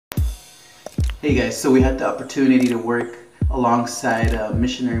Hey guys, so we had the opportunity to work alongside a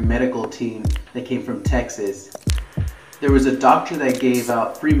missionary medical team that came from Texas. There was a doctor that gave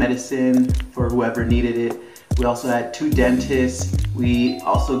out free medicine for whoever needed it. We also had 2 dentists. We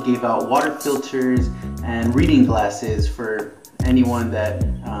also gave out water filters and reading glasses for anyone that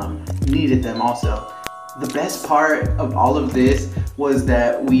needed them also. The best part of all of this was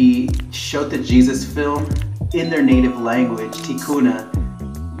that we showed the Jesus film in their native language, Ticuna.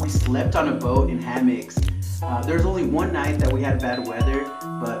 We slept on a boat in hammocks. There was only one night that we had bad weather,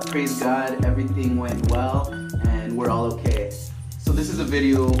 but praise God, everything went well and we're all okay. So this is a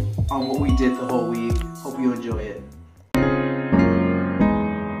video on what we did the whole week. Hope you enjoy it.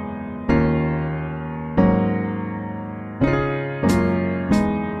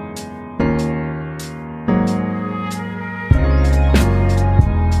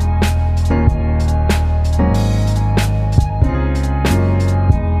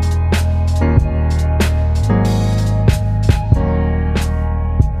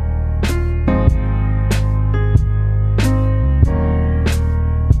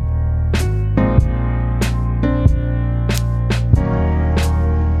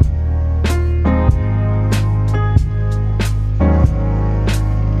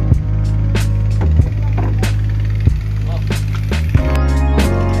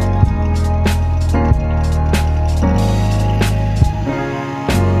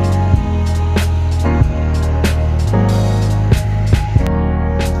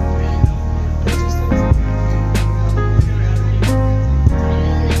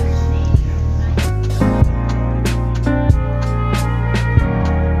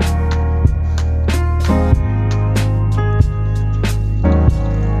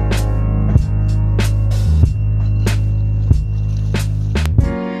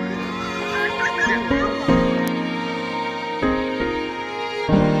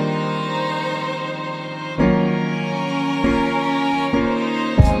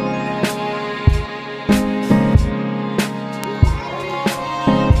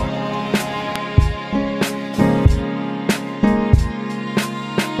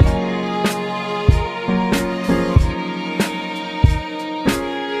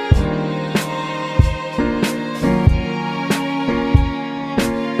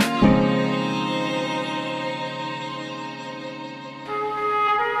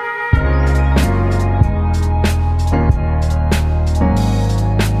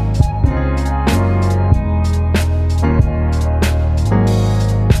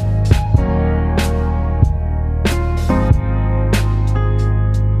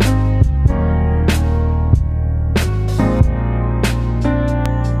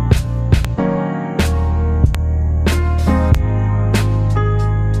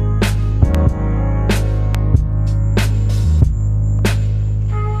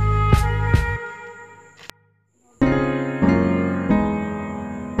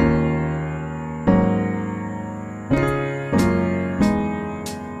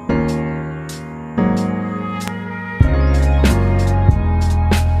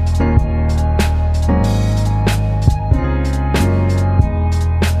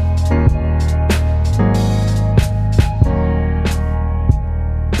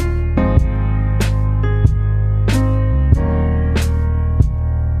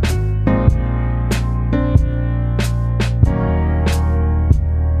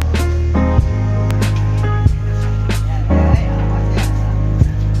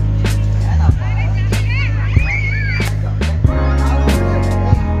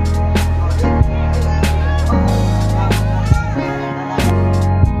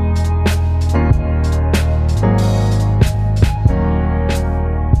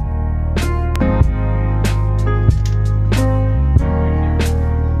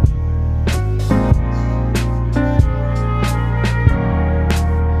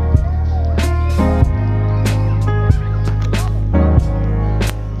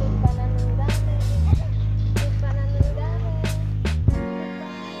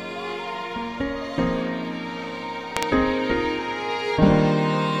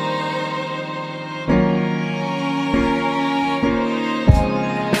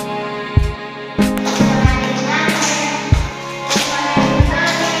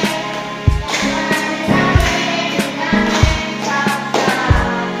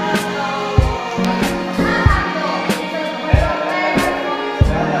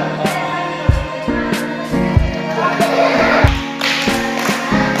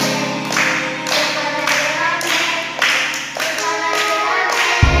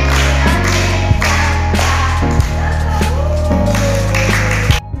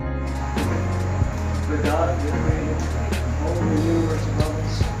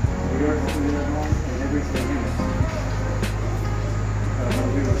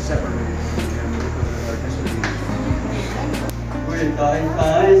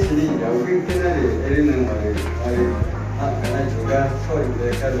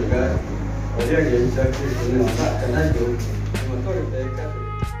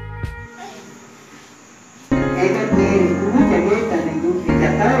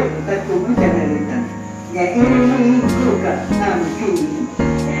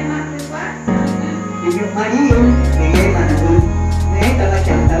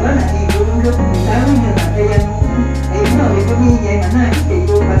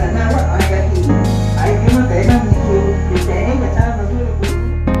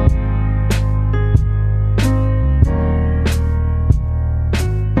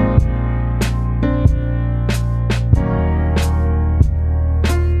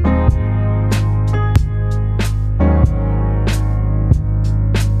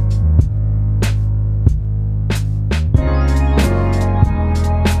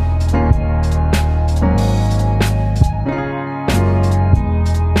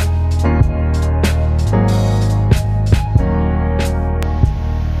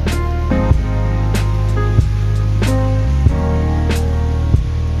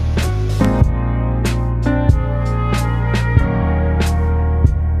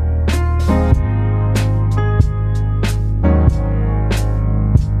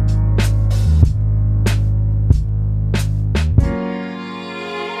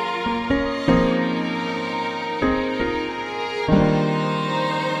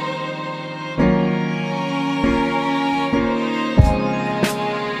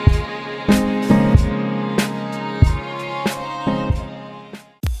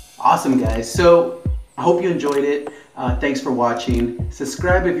 Awesome, guys. So I hope you enjoyed it. Thanks for watching.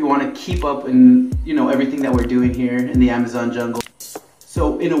 Subscribe if you want to keep up in everything that we're doing here in the Amazon jungle.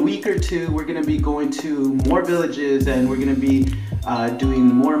 So in a week or two, we're going to be going to more villages and we're going to be doing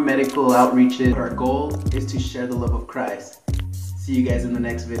more medical outreaches. Our goal is to share the love of Christ. See you guys in the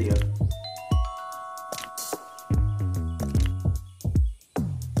next video.